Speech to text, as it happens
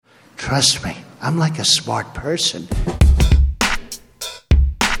Trust me, I'm like a smart person.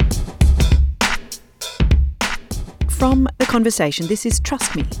 From The Conversation, this is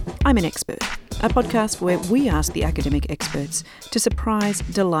Trust Me, I'm an Expert, a podcast where we ask the academic experts to surprise,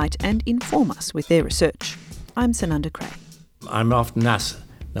 delight and inform us with their research. I'm Sananda Cray. I'm often asked,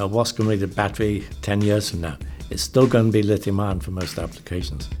 now what's going to be the battery 10 years from now? It's still going to be lithium-ion for most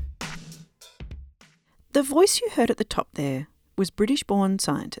applications. The voice you heard at the top there was British-born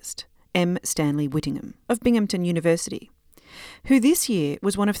scientist M. Stanley Whittingham of Binghamton University, who this year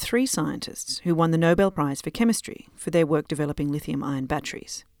was one of 3 scientists who won the Nobel Prize for Chemistry for their work developing lithium-ion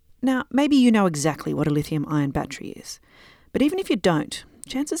batteries. Now, maybe you know exactly what a lithium-ion battery is, but even if you don't,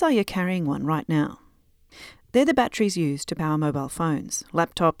 chances are you're carrying one right now. They're the batteries used to power mobile phones,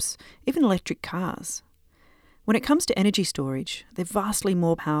 laptops, even electric cars. When it comes to energy storage, they're vastly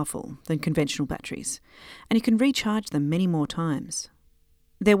more powerful than conventional batteries, and you can recharge them many more times.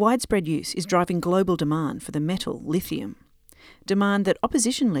 Their widespread use is driving global demand for the metal lithium, demand that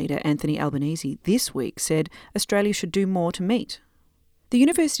opposition leader Anthony Albanese this week said Australia should do more to meet. The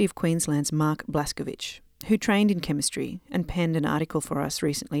University of Queensland's Mark Blaskovich, who trained in chemistry and penned an article for us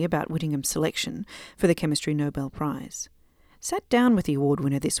recently about Whittingham's selection for the Chemistry Nobel Prize, sat down with the award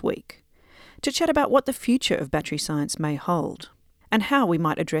winner this week to chat about what the future of battery science may hold and how we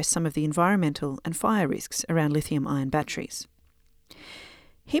might address some of the environmental and fire risks around lithium-ion batteries.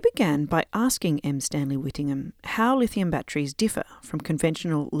 He began by asking M. Stanley Whittingham how lithium batteries differ from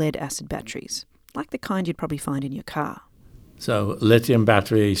conventional lead-acid batteries, like the kind you'd probably find in your car. So lithium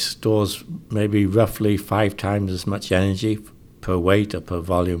battery stores maybe roughly 5 times as much energy per weight or per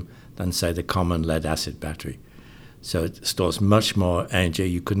volume than, say, the common lead-acid battery. So it stores much more energy.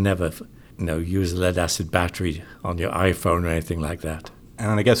 You could never use a lead-acid battery on your iPhone or anything like that.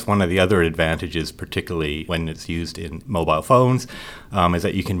 And I guess one of the other advantages, particularly when it's used in mobile phones, is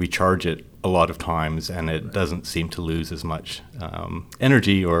that you can recharge it a lot of times and it doesn't seem to lose as much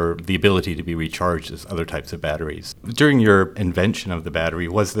energy or the ability to be recharged as other types of batteries. During your invention of the battery,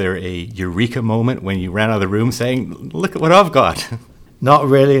 was there a eureka moment when you ran out of the room saying, look at what I've got? Not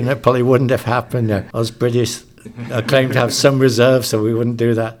really, and it probably wouldn't have happened. Us British claimed to have some reserve, so we wouldn't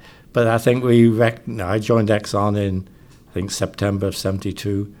do that. But I think I joined Exxon in September of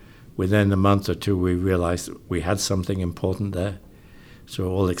 1972. Within a month or two, we realized we had something important there. So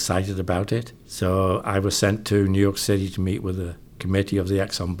we're all excited about it. So I was sent to New York City to meet with a committee of the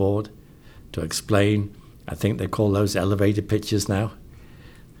Exxon board to explain. I think they call those elevator pitches now.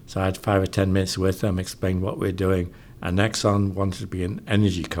 So I had 5 or 10 minutes with them, explain what we're doing. And Exxon wanted to be an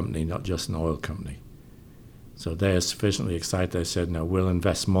energy company, not just an oil company. So they're sufficiently excited. They said, no, we'll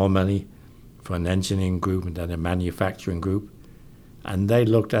invest more money for an engineering group and then a manufacturing group. And they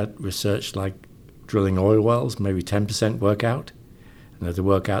looked at research like drilling oil wells, maybe 10% work out. And if they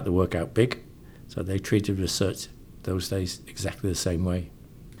work out big. So they treated research those days exactly the same way.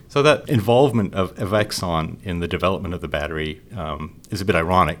 So that involvement of Exxon in the development of the battery is a bit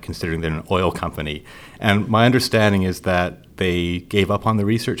ironic considering they're an oil company. And my understanding is that they gave up on the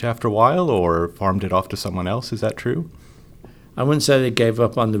research after a while or farmed it off to someone else. Is that true? I wouldn't say they gave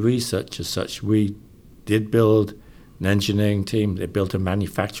up on the research as such. We did build an engineering team. They built a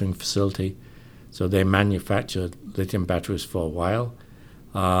manufacturing facility. So they manufactured lithium batteries for a while.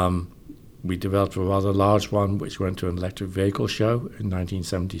 We developed a rather large one which went to an electric vehicle show in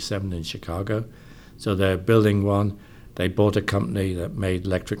 1977 in Chicago. So they're building one. They bought a company that made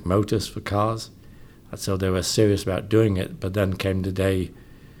electric motors for cars. So they were serious about doing it. But then came the day,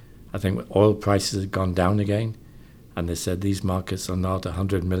 I think oil prices had gone down again. And they said, these markets are not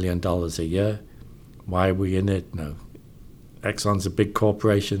 $100 million a year. Why are we in it? No. Exxon's a big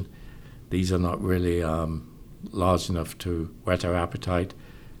corporation. These are not really large enough to whet our appetite.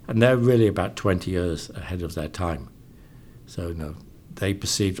 And they're really about 20 years ahead of their time. So, they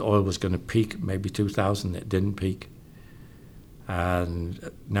perceived oil was going to peak, maybe 2000. It didn't peak. And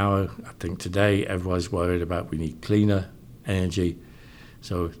now, I think today, everyone's worried about we need cleaner energy.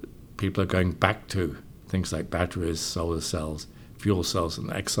 So people are going back to things like batteries, solar cells, fuel cells, and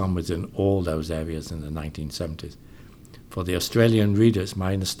Exxon was in all those areas in the 1970s. For the Australian readers,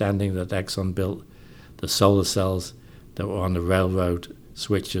 my understanding that Exxon built the solar cells that were on the railroad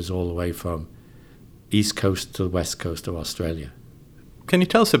switches all the way from east coast to the west coast of Australia. Can you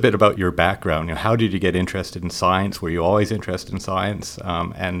tell us a bit about your background? How did you get interested in science? Were you always interested in science?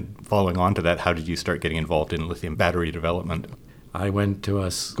 And following on to that, how did you start getting involved in lithium battery development? I went to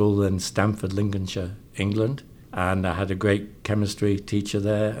a school in Stamford, Lincolnshire, England, and I had a great chemistry teacher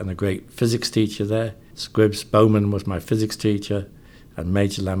there and a great physics teacher there. Scribbs Bowman was my physics teacher and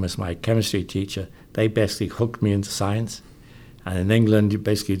Major Lamb was my chemistry teacher. They basically hooked me into science. And in England, you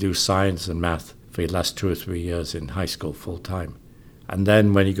basically do science and math for your last 2 or 3 years in high school full time. And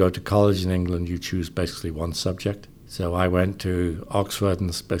then when you go to college in England, you choose basically one subject. So I went to Oxford and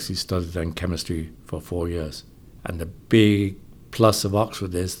basically studied then chemistry for 4 years. And the big plus of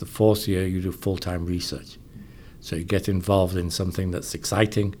Oxford is the fourth year you do full-time research. So you get involved in something that's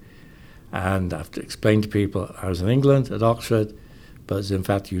exciting. And I have to explain to people, I was in England at Oxford, but it was in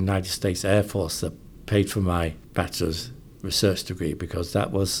fact the United States Air Force that paid for my bachelor's research degree, because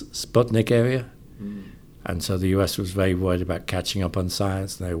that was Sputnik area. And so the US was very worried about catching up on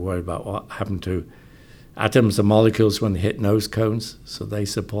science, and they were worried about what happened to atoms and molecules when they hit nose cones, so they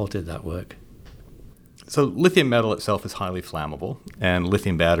supported that work. So lithium metal itself is highly flammable, and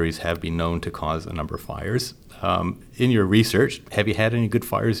lithium batteries have been known to cause a number of fires. In your research, have you had any good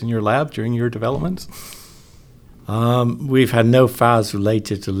fires in your lab during your developments? We've had no fires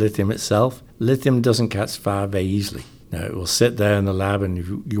related to lithium itself. Lithium doesn't catch fire very easily. Now, it will sit there in the lab, and if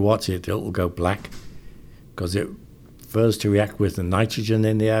you watch it, it will go black, because it prefers to react with the nitrogen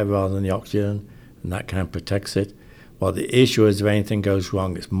in the air rather than the oxygen, and that kind of protects it. Well, the issue is if anything goes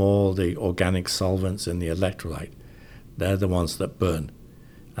wrong, it's more the organic solvents in the electrolyte. They're the ones that burn.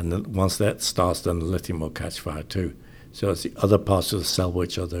 And once that starts, then the lithium will catch fire too. So it's the other parts of the cell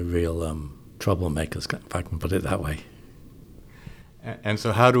which are the real troublemakers, if I can put it that way. And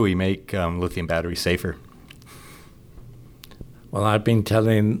so how do we make lithium batteries safer? Well, I've been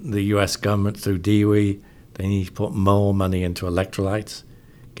telling the US government through DOE they need to put more money into electrolytes,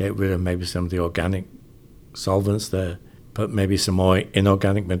 get rid of maybe some of the organic solvents there, put maybe some more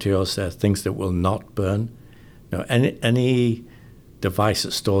inorganic materials there, things that will not burn. Now, any device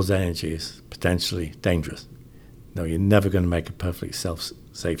that stores energy is potentially dangerous. No, you're never going to make a perfectly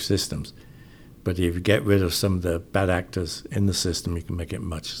safe systems. But if you get rid of some of the bad actors in the system, you can make it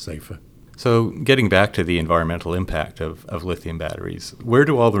much safer. So getting back to the environmental impact of lithium batteries, where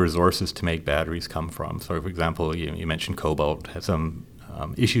do all the resources to make batteries come from? So, for example, you mentioned cobalt has some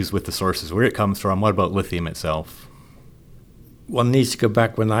issues with the sources, where it comes from. What about lithium itself? One needs to go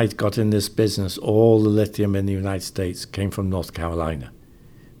back. When I got in this business, all the lithium in the United States came from North Carolina,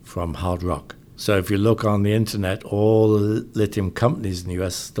 from hard rock. So if you look on the internet, all the lithium companies in the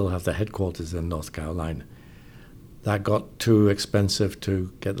US still have their headquarters in North Carolina. That got too expensive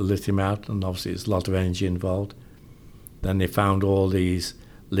to get the lithium out, and obviously there's a lot of energy involved. Then they found all these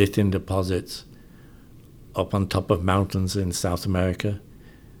lithium deposits up on top of mountains in South America.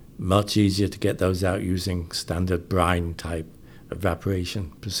 Much easier to get those out using standard brine type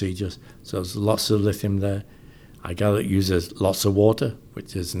evaporation procedures. So there's lots of lithium there. I gather it uses lots of water,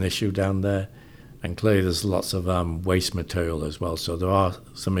 which is an issue down there. And clearly there's lots of waste material as well. So there are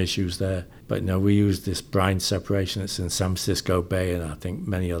some issues there. But we use this brine separation. It's in San Francisco Bay and I think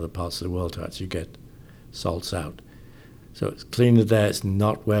many other parts of the world to actually get salts out. So it's cleaner there. It's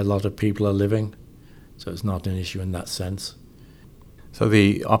not where a lot of people are living. So it's not an issue in that sense. So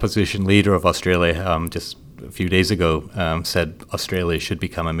the opposition leader of Australia just a few days ago said Australia should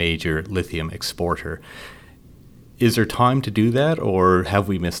become a major lithium exporter. Is there time to do that, or have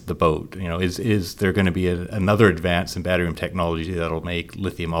we missed the boat? Is there going to be another advance in battery technology that'll make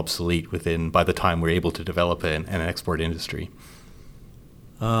lithium obsolete by the time we're able to develop an export industry?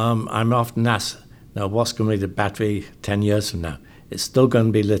 I'm often asked, now what's going to be the battery 10 years from now? It's still going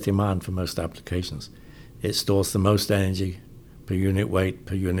to be lithium-ion for most applications. It stores the most energy per unit weight,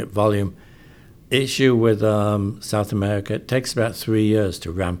 per unit volume. Issue with South America, it takes about 3 years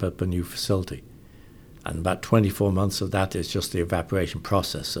to ramp up a new facility. And about 24 months of that is just the evaporation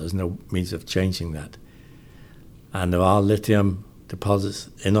process, so there's no means of changing that. And there are lithium deposits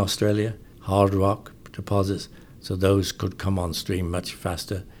in Australia, hard rock deposits, so those could come on stream much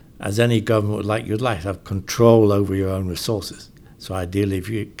faster. As any government would like, you'd like to have control over your own resources. So ideally, if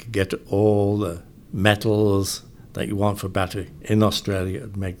you could get all the metals that you want for battery in Australia, it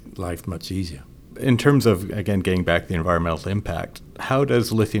would make life much easier. In terms of, again, getting back to the environmental impact, how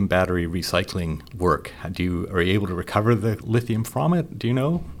does lithium battery recycling work? Are you able to recover the lithium from it? Do you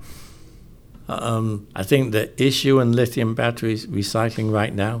know? I think the issue in lithium batteries recycling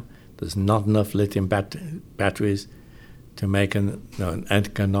right now, there's not enough lithium batteries to make an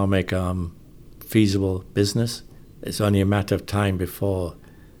economic, feasible business. It's only a matter of time before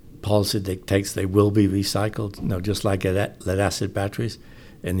policy dictates they will be recycled. Just like lead-acid batteries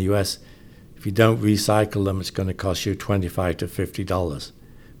in the US. If you don't recycle them, it's going to cost you $25 to $50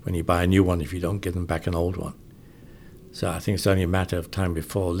 when you buy a new one if you don't give them back an old one. So I think it's only a matter of time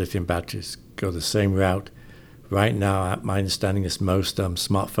before lithium batteries go the same route. Right now, my understanding is most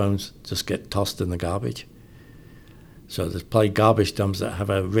smartphones just get tossed in the garbage. So there's probably garbage dumps that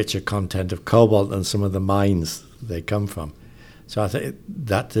have a richer content of cobalt than some of the mines they come from. So I think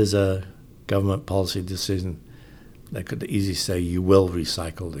that is a government policy decision. They could easily say you will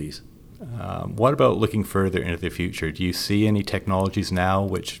recycle these. What about looking further into the future? Do you see any technologies now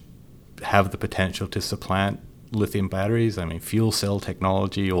which have the potential to supplant lithium batteries? I mean, fuel cell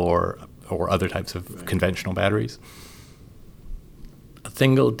technology or other types of conventional batteries? I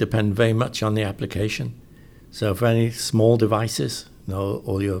think it'll depend very much on the application. So for any small devices,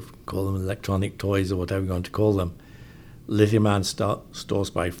 all you call them electronic toys or whatever you want to call them, lithium-ion stores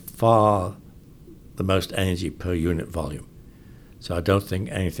by far the most energy per unit volume. So I don't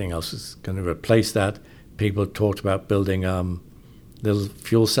think anything else is going to replace that. People talked about building little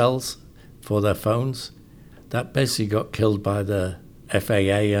fuel cells for their phones. That basically got killed by the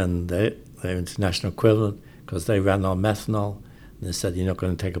FAA and their international equivalent because they ran on methanol. And they said you're not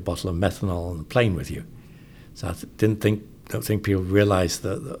going to take a bottle of methanol on the plane with you. So I don't think people realized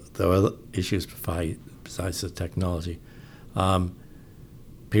that there were other issues besides the technology.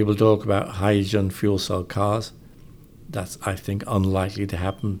 People talk about hydrogen fuel cell cars. That's, I think, unlikely to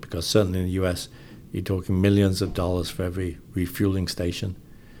happen because certainly in the US, you're talking millions of dollars for every refueling station.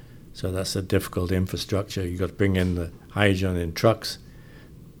 So that's a difficult infrastructure. You've got to bring in the hydrogen in trucks,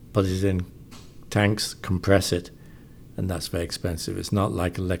 put it in tanks, compress it, and that's very expensive. It's not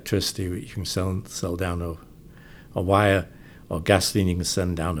like electricity which you can sell down a wire, or gasoline you can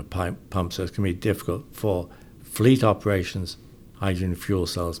send down a pump. So it's going to be difficult for fleet operations. Hydrogen fuel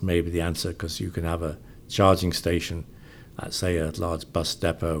cells may be the answer because you can have a charging station at, say, a large bus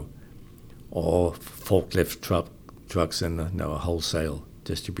depot or forklift trucks in a wholesale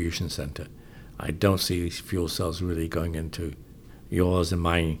distribution center. I don't see these fuel cells really going into yours and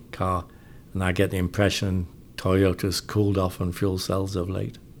my car, and I get the impression Toyota's cooled off on fuel cells of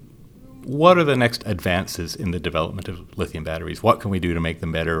late. What are the next advances in the development of lithium batteries? What can we do to make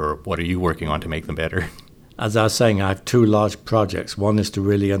them better, or what are you working on to make them better? As I was saying, I have two large projects. One is to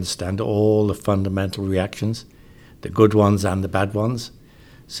really understand all the fundamental reactions, the good ones and the bad ones,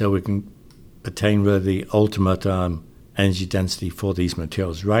 so we can attain really the ultimate energy density for these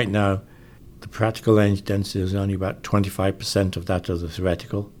materials. Right now, the practical energy density is only about 25% of that of the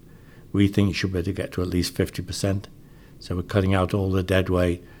theoretical. We think it should be able to get to at least 50%. So we're cutting out all the dead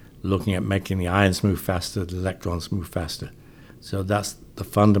weight, looking at making the ions move faster, the electrons move faster. So that's the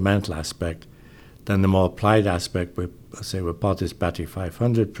fundamental aspect. Then the more applied aspect, we're part of this Battery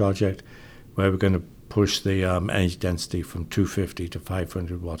 500 project, where we're going to push the energy density from 250 to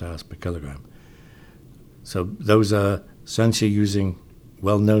 500 watt-hours per kilogram. So those are essentially using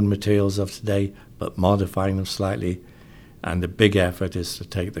well-known materials of today, but modifying them slightly. And the big effort is to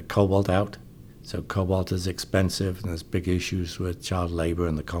take the cobalt out. So cobalt is expensive, and there's big issues with child labor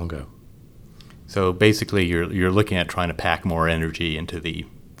in the Congo. So basically, you're looking at trying to pack more energy into the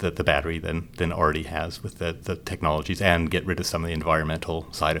battery than already has with the technologies, and get rid of some of the environmental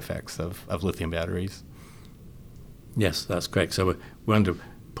side effects of lithium batteries. Yes, that's correct. So we want to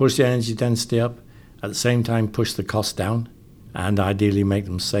push the energy density up, at the same time push the cost down, and ideally make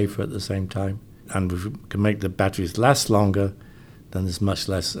them safer at the same time. And if we can make the batteries last longer, then there's much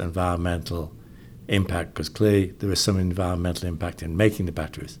less environmental impact, because clearly there is some environmental impact in making the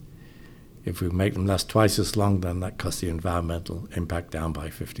batteries. If we make them last twice as long, then that cuts the environmental impact down by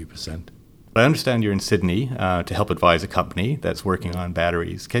 50%. I understand you're in Sydney to help advise a company that's working on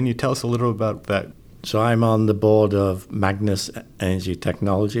batteries. Can you tell us a little about that? So I'm on the board of Magnus Energy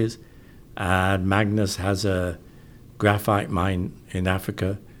Technologies, and Magnus has a graphite mine in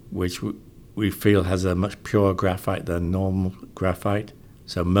Africa, which we feel has a much purer graphite than normal graphite.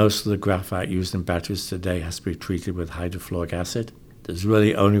 So most of the graphite used in batteries today has to be treated with hydrofluoric acid. There's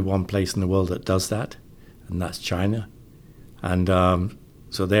really only one place in the world that does that, and that's China. And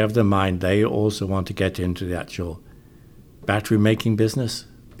so they have the mine. They also want to get into the actual battery making business.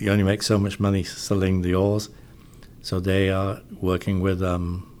 You only make so much money selling the ores. So they are working with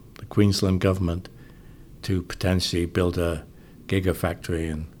the Queensland government to potentially build a gigafactory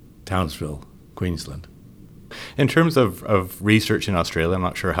in Townsville, Queensland. In terms of research in Australia, I'm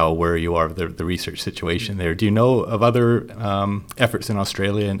not sure how aware you are of the research situation there. Do you know of other efforts in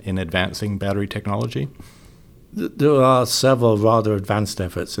Australia in advancing battery technology? There are several rather advanced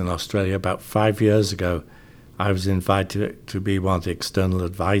efforts in Australia. About 5 years ago, I was invited to be one of the external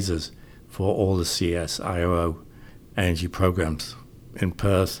advisors for all the CSIRO energy programs in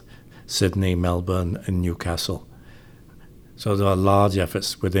Perth, Sydney, Melbourne, and Newcastle. So there are large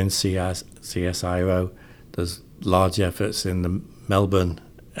efforts within CSIRO. There's large efforts in the Melbourne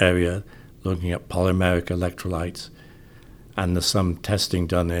area looking at polymeric electrolytes. And there's some testing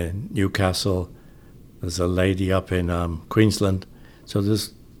done in Newcastle. There's a lady up in Queensland. So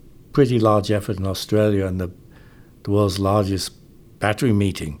there's pretty large effort in Australia, and the world's largest battery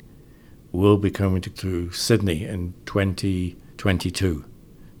meeting will be coming to Sydney in 2022.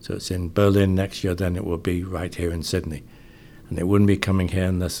 So it's in Berlin next year, then it will be right here in Sydney. And it wouldn't be coming here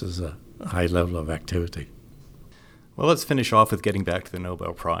unless there's a high level of activity. Well, let's finish off with getting back to the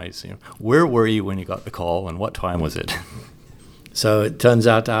Nobel Prize. Where were you when you got the call, and what time was it? So it turns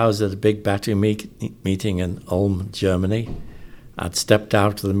out I was at a big battery meeting in Ulm, Germany. I'd stepped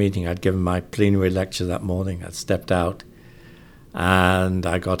out of the meeting. I'd given my plenary lecture that morning. I'd stepped out, and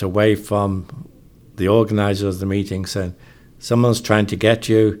I got away from the organizer of the meeting saying, someone's trying to get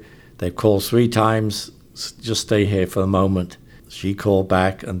you. They've called 3 times. Just stay here for a moment. She called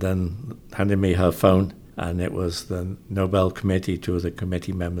back and then handed me her phone, and it was the Nobel Committee, 2 of the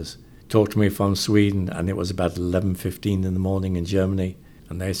committee members. Talked to me from Sweden, and it was about 11:15 in the morning in Germany.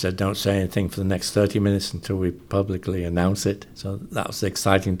 And they said, don't say anything for the next 30 minutes until we publicly announce it. So that was the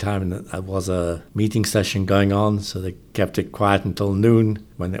exciting time, and there was a meeting session going on, so they kept it quiet until noon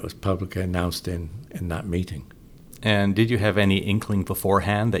when it was publicly announced in that meeting. And did you have any inkling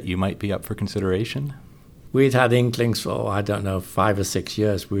beforehand that you might be up for consideration? We'd had inklings for, 5 or 6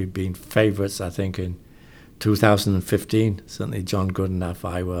 years. We'd been favourites, I think, in 2015. Certainly John Goodenough,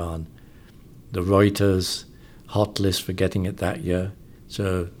 I were on the Reuters hot list for getting it that year.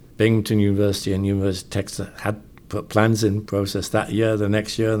 So Binghamton University and University of Texas had put plans in process that year, the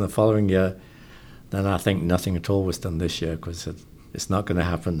next year, and the following year. Then I think nothing at all was done this year because it's not going to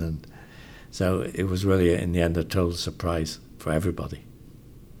happen. And so it was really, in the end, a total surprise for everybody.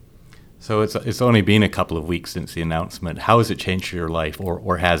 So it's only been a couple of weeks since the announcement. How has it changed your life,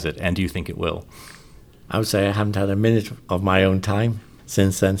 or has it, and do you think it will? I would say I haven't had a minute of my own time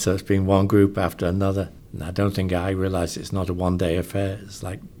since then, so it's been one group after another. And I don't think I realised it's not a one-day affair.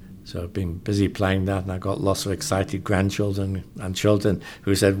 So I've been busy playing that, and I got lots of excited grandchildren and children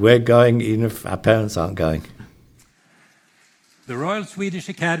who said, we're going even if our parents aren't going. The Royal Swedish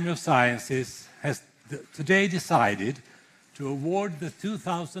Academy of Sciences has today decided to award the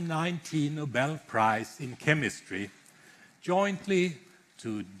 2019 Nobel Prize in Chemistry jointly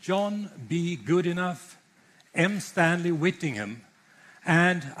to John B. Goodenough, M. Stanley Whittingham,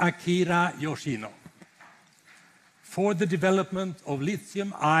 and Akira Yoshino for the development of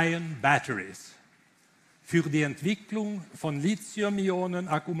lithium-ion batteries, für die Entwicklung von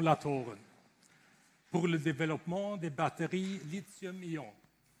Lithium-Ionen-Akkumulatoren, pour le développement des batteries lithium-ion.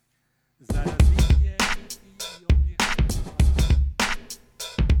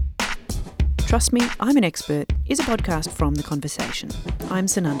 Trust Me, I'm an Expert is a podcast from The Conversation. I'm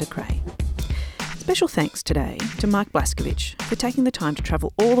Sananda Cray. Special thanks today to Mark Blaskovich for taking the time to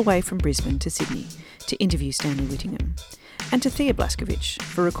travel all the way from Brisbane to Sydney to interview Stanley Whittingham, and to Thea Blaskovich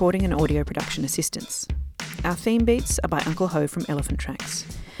for recording and audio production assistance. Our theme beats are by Uncle Ho from Elephant Tracks,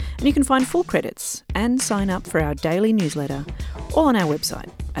 and you can find full credits and sign up for our daily newsletter all on our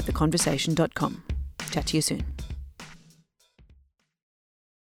website at theconversation.com. Chat to you soon.